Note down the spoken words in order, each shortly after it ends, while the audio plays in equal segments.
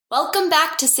Welcome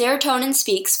back to Serotonin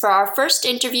Speaks for our first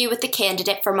interview with the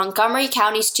candidate for Montgomery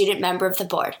County Student Member of the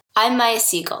Board. I'm Maya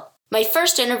Siegel. My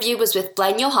first interview was with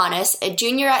Blaine Johannes, a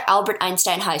junior at Albert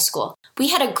Einstein High School. We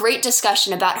had a great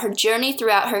discussion about her journey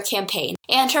throughout her campaign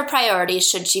and her priorities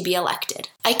should she be elected.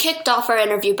 I kicked off our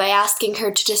interview by asking her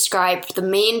to describe the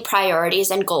main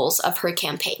priorities and goals of her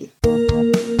campaign.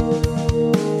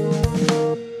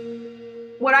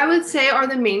 What I would say are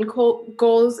the main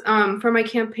goals for my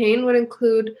campaign would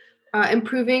include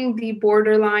improving the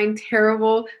borderline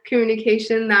terrible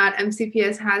communication that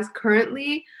MCPS has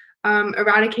currently,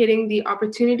 eradicating the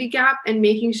opportunity gap, and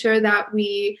making sure that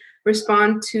we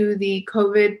respond to the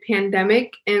COVID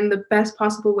pandemic in the best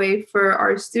possible way for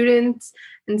our students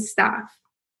and staff.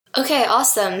 Okay,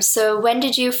 awesome. So when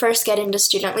did you first get into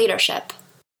student leadership?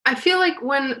 I feel like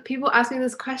when people ask me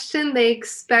this question, they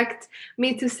expect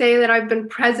me to say that I've been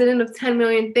president of 10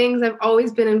 million things. I've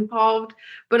always been involved,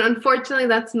 but unfortunately,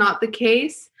 that's not the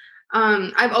case.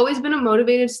 I've always been a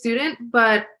motivated student,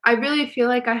 but I really feel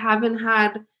like I haven't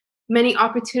had many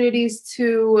opportunities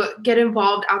to get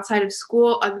involved outside of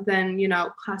school other than,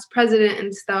 class president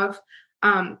and stuff.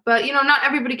 But not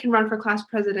everybody can run for class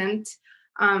president.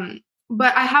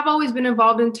 But I have always been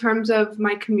involved in terms of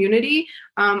my community.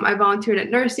 I volunteered at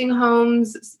nursing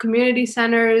homes, community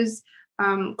centers,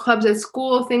 clubs at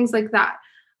school, things like that.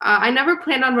 I never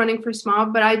planned on running for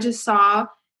SMOB, but I just saw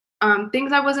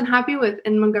things I wasn't happy with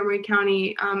in Montgomery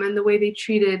County and the way they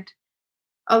treated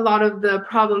a lot of the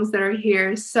problems that are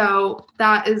here. So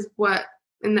that is what,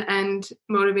 in the end,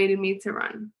 motivated me to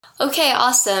run. Okay,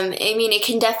 awesome. I mean, it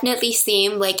can definitely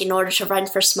seem like in order to run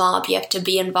for SMOB, you have to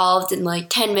be involved in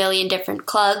 10 million different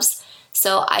clubs.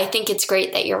 So I think it's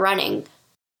great that you're running.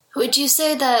 Would you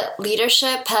say that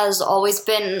leadership has always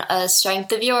been a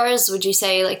strength of yours? Would you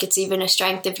say it's even a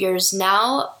strength of yours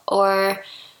now? Or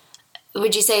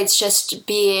would you say it's just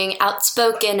being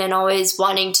outspoken and always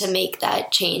wanting to make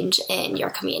that change in your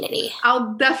community?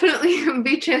 I'll definitely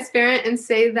be transparent and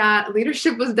say that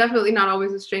leadership was definitely not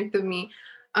always a strength of me.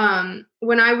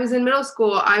 When I was in middle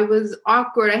school, I was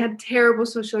awkward. I had terrible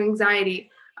social anxiety.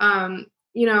 I'm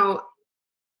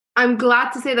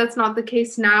glad to say that's not the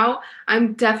case now.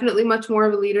 I'm definitely much more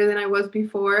of a leader than I was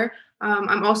before.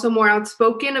 I'm also more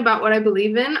outspoken about what I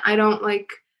believe in. I don't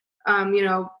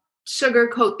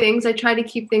sugarcoat things. I try to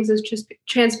keep things as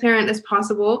transparent as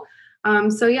possible.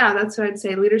 So yeah, that's what I'd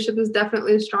say. Leadership is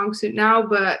definitely a strong suit now,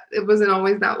 but it wasn't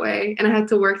always that way. And I had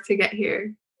to work to get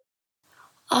here.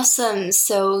 Awesome.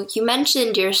 So you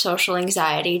mentioned your social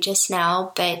anxiety just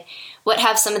now, but what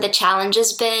have some of the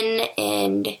challenges been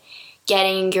in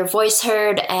getting your voice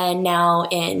heard and now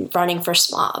in running for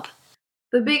SMOB?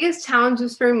 The biggest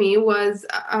challenges for me was,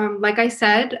 like I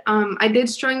said, I did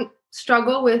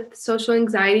struggle with social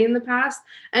anxiety in the past,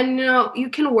 and you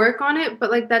can work on it,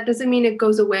 but that doesn't mean it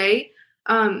goes away.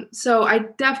 So I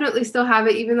definitely still have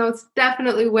it, even though it's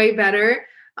definitely way better.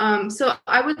 So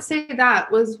I would say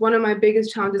that was one of my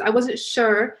biggest challenges. I wasn't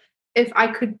sure if I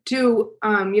could do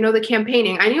the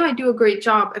campaigning. I knew I'd do a great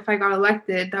job if I got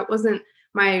elected. That wasn't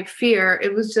my fear.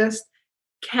 It was just,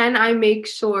 can I make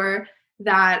sure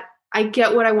that I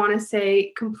get what I want to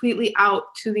say completely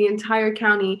out to the entire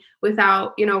county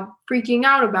without, freaking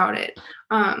out about it.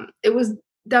 It was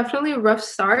definitely a rough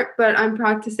start, but I'm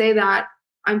proud to say that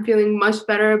I'm feeling much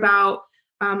better about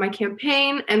my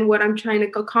campaign and what I'm trying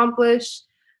to accomplish.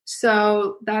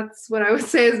 So that's what I would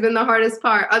say has been the hardest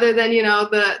part, other than,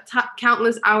 the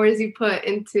countless hours you put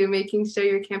into making sure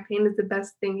your campaign is the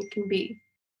best thing it can be.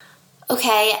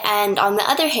 Okay, and on the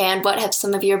other hand, what have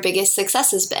some of your biggest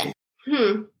successes been?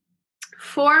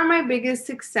 For my biggest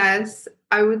success,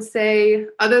 I would say,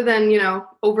 other than,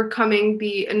 overcoming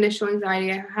the initial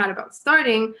anxiety I had about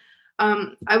starting,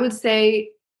 I would say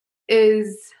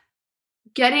is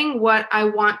getting what I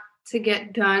want to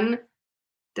get done.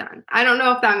 I don't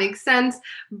know if that makes sense,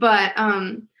 but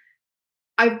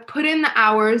I've put in the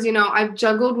hours, I've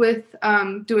juggled with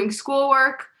doing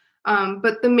schoolwork.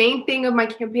 But the main thing of my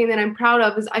campaign that I'm proud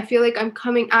of is I feel like I'm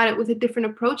coming at it with a different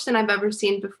approach than I've ever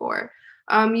seen before.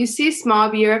 You see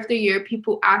SMOB year after year,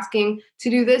 people asking to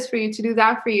do this for you, to do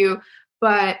that for you.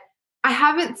 But I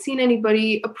haven't seen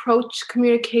anybody approach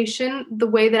communication the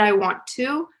way that I want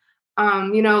to.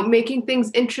 Making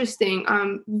things interesting.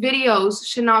 Videos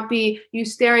should not be you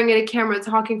staring at a camera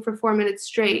talking for 4 minutes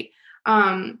straight.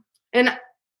 And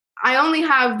I only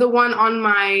have the one on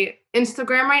my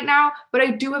Instagram right now, but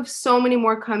I do have so many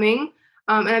more coming.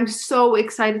 And I'm so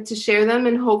excited to share them,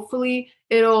 and hopefully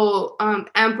it'll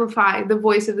amplify the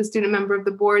voice of the student member of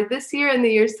the board this year and the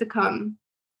years to come.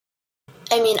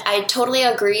 I mean, I totally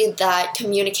agree that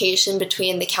communication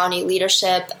between the county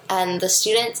leadership and the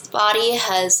student body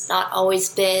has not always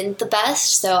been the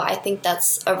best, so I think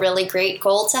that's a really great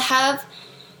goal to have.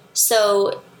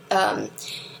 So,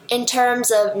 in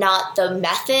terms of not the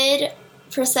method,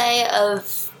 per se,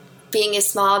 of being a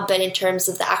SMOB, but in terms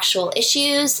of the actual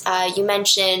issues, you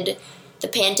mentioned the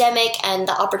pandemic and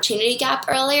the opportunity gap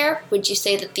earlier. Would you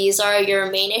say that these are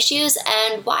your main issues,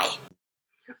 and why?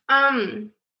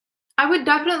 I would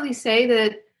definitely say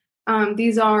that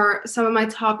these are some of my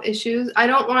top issues. I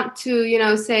don't want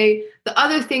to, say the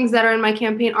other things that are in my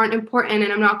campaign aren't important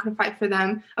and I'm not going to fight for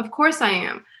them. Of course I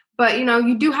am. But,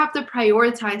 you do have to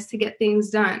prioritize to get things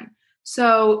done.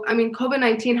 So, I mean,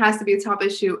 COVID-19 has to be a top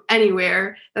issue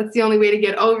anywhere. That's the only way to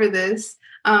get over this.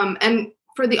 And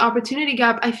for the opportunity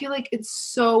gap, I feel like it's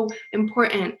so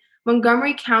important.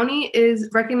 Montgomery County is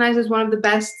recognized as one of the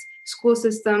best school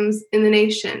systems in the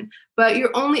nation, but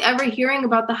you're only ever hearing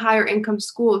about the higher income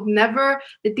schools, never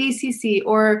the DCC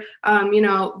or,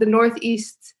 the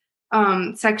Northeast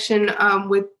section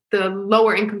with the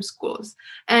lower income schools.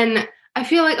 And I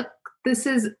feel like this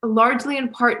is largely in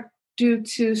part due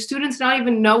to students not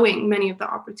even knowing many of the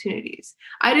opportunities.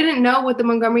 I didn't know what the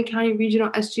Montgomery County Regional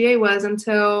SGA was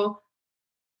until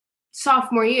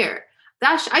sophomore year.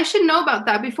 I should know about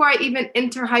that before I even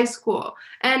enter high school.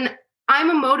 And I'm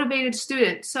a motivated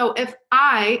student. So if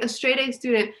I, a straight A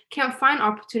student, can't find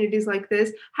opportunities like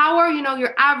this, how are,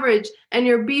 your average and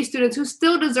your B students who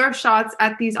still deserve shots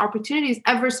at these opportunities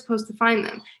ever supposed to find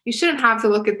them? You shouldn't have to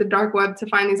look at the dark web to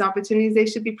find these opportunities. They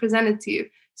should be presented to you.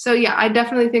 So yeah, I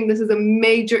definitely think this is a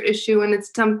major issue, and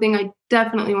it's something I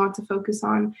definitely want to focus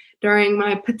on during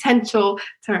my potential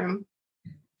term.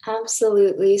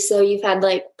 Absolutely. So you've had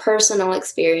personal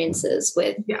experiences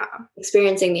with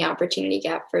experiencing the opportunity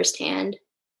gap firsthand.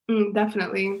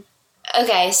 Definitely.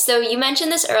 Okay, so you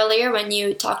mentioned this earlier when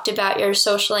you talked about your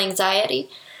social anxiety,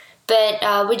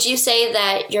 but would you say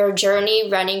that your journey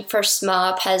running for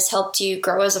SMOB has helped you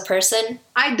grow as a person?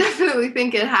 I definitely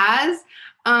think it has.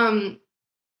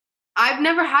 I've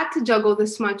never had to juggle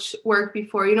this much work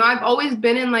before. I've always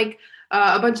been in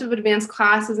a bunch of advanced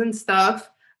classes and stuff.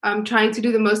 I'm trying to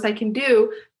do the most I can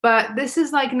do, but this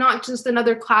is not just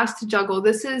another class to juggle.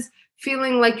 This is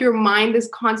feeling like your mind is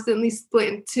constantly split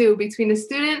in two between a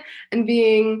student and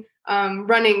being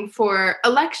running for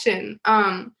election.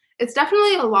 It's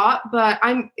definitely a lot, but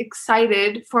I'm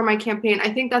excited for my campaign.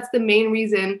 I think that's the main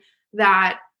reason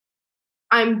that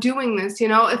I'm doing this.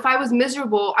 If I was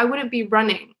miserable, I wouldn't be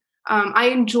running. I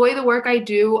enjoy the work I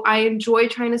do. I enjoy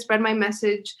trying to spread my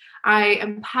message. I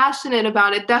am passionate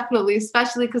about it, definitely,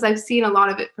 especially because I've seen a lot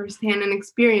of it firsthand and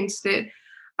experienced it.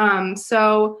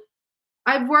 So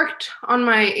I've worked on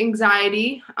my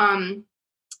anxiety. And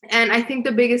I think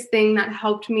the biggest thing that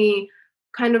helped me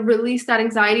kind of release that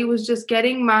anxiety was just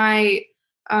getting my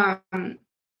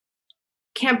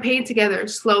campaign together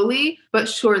slowly but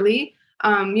surely.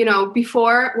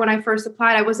 Before, when I first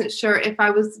applied, I wasn't sure if I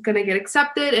was going to get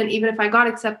accepted. And even if I got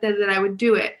accepted, that I would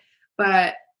do it.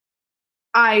 But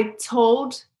I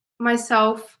told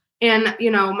myself and,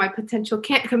 my potential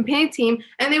campaign team,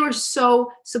 and they were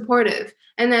so supportive.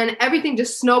 And then everything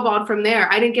just snowballed from there.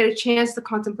 I didn't get a chance to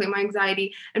contemplate my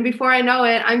anxiety. And before I know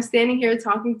it, I'm standing here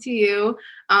talking to you.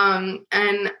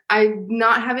 And I'm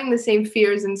not having the same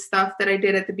fears and stuff that I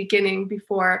did at the beginning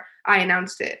before I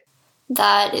announced it.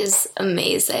 That is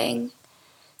amazing.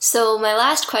 So my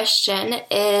last question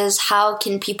is, how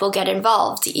can people get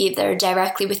involved, either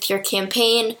directly with your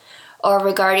campaign or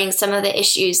regarding some of the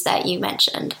issues that you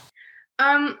mentioned?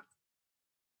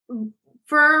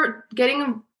 For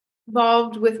getting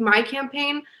involved with my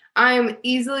campaign, I'm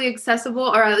easily accessible,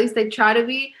 or at least I try to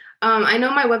be. I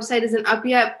know my website isn't up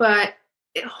yet, but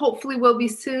it hopefully will be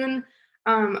soon.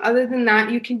 Other than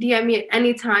that, you can DM me at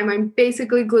any time. I'm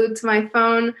basically glued to my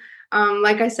phone.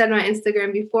 Like I said on my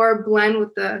Instagram before, Blen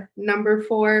with the number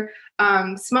 4,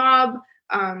 SMOB.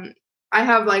 I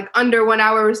have under 1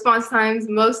 hour response times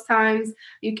most times.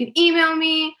 You can email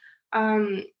me,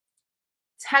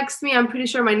 text me. I'm pretty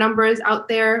sure my number is out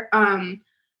there.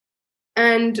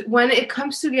 And when it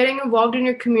comes to getting involved in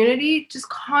your community, just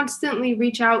constantly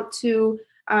reach out to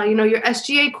your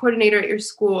SGA coordinator at your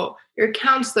school, your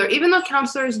counselor. Even though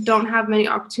counselors don't have many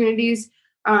opportunities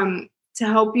to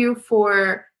help you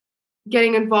for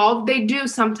getting involved, they do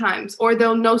sometimes, or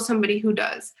they'll know somebody who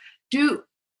does.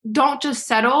 Don't just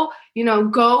settle,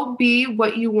 go be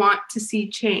what you want to see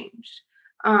change.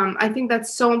 I think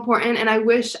that's so important, and I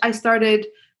wish I started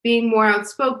being more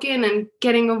outspoken and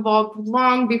getting involved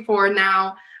long before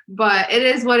now, but it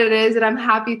is what it is, and I'm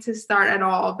happy to start at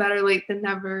all. Better late than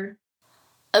never.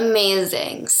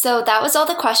 Amazing. So that was all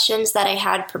the questions that I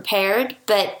had prepared,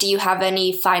 but do you have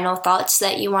any final thoughts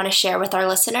that you want to share with our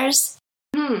listeners?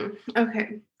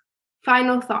 Okay.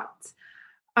 Final thoughts.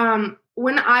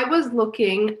 When I was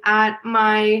looking at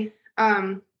my,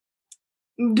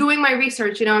 doing my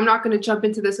research, I'm not going to jump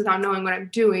into this without knowing what I'm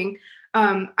doing.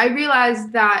 I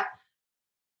realized that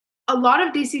a lot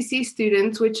of DCC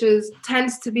students,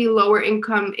 tends to be lower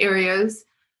income areas,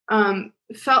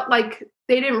 felt like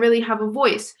they didn't really have a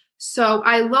voice. So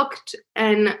I looked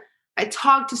and I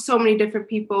talked to so many different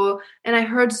people and I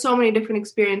heard so many different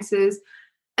experiences.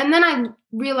 And then I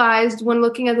realized when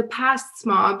looking at the past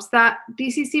SMOBs that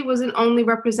DCC wasn't only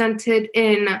represented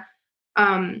in,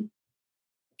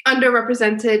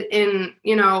 underrepresented in,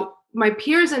 my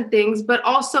peers and things, but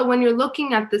also when you're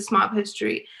looking at the SMOB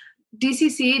history,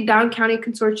 DCC, Down County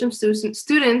Consortium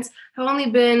students have only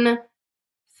been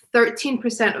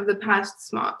 13% of the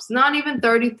past SMOBs, not even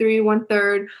 33,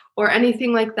 1/3, or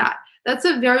anything like that. That's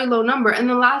a very low number. And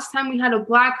the last time we had a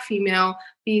Black female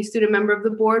be student member of the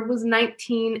board was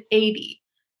 1980.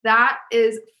 That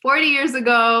is 40 years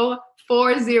ago,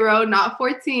 40, not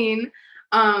 14.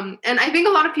 And I think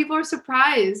a lot of people are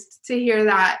surprised to hear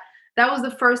that. That was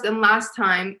the first and last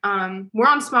time. We're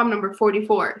on SMOB number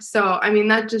 44. So,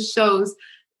 that just shows,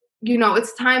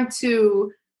 it's time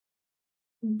to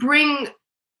bring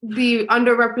the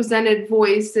underrepresented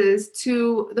voices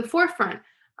to the forefront.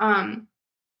 And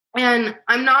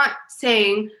I'm not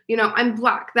saying, I'm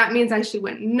Black, that means I should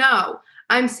win. No,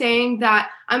 I'm saying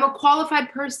that I'm a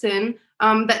qualified person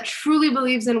that truly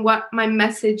believes in what my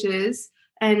message is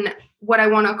and what I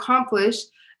want to accomplish.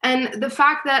 And the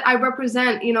fact that I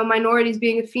represent, minorities,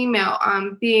 being a female,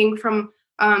 being from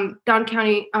Down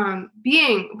County,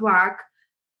 being Black,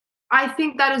 I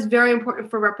think that is very important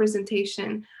for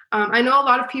representation. I know a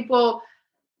lot of people,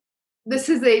 this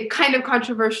is a kind of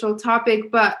controversial topic,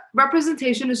 but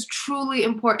representation is truly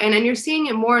important, and you're seeing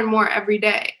it more and more every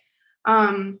day.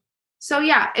 So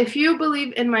yeah, if you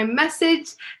believe in my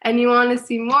message and you want to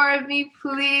see more of me,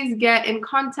 please get in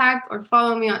contact or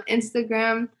follow me on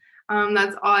Instagram.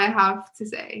 That's all I have to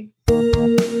say.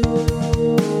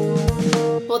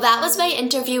 Well, that was my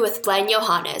interview with Blen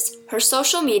Johannes. Her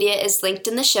social media is linked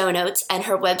in the show notes, and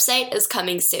her website is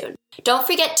coming soon. Don't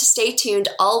forget to stay tuned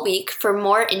all week for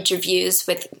more interviews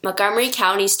with Montgomery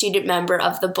County Student Member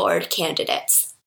of the Board candidates.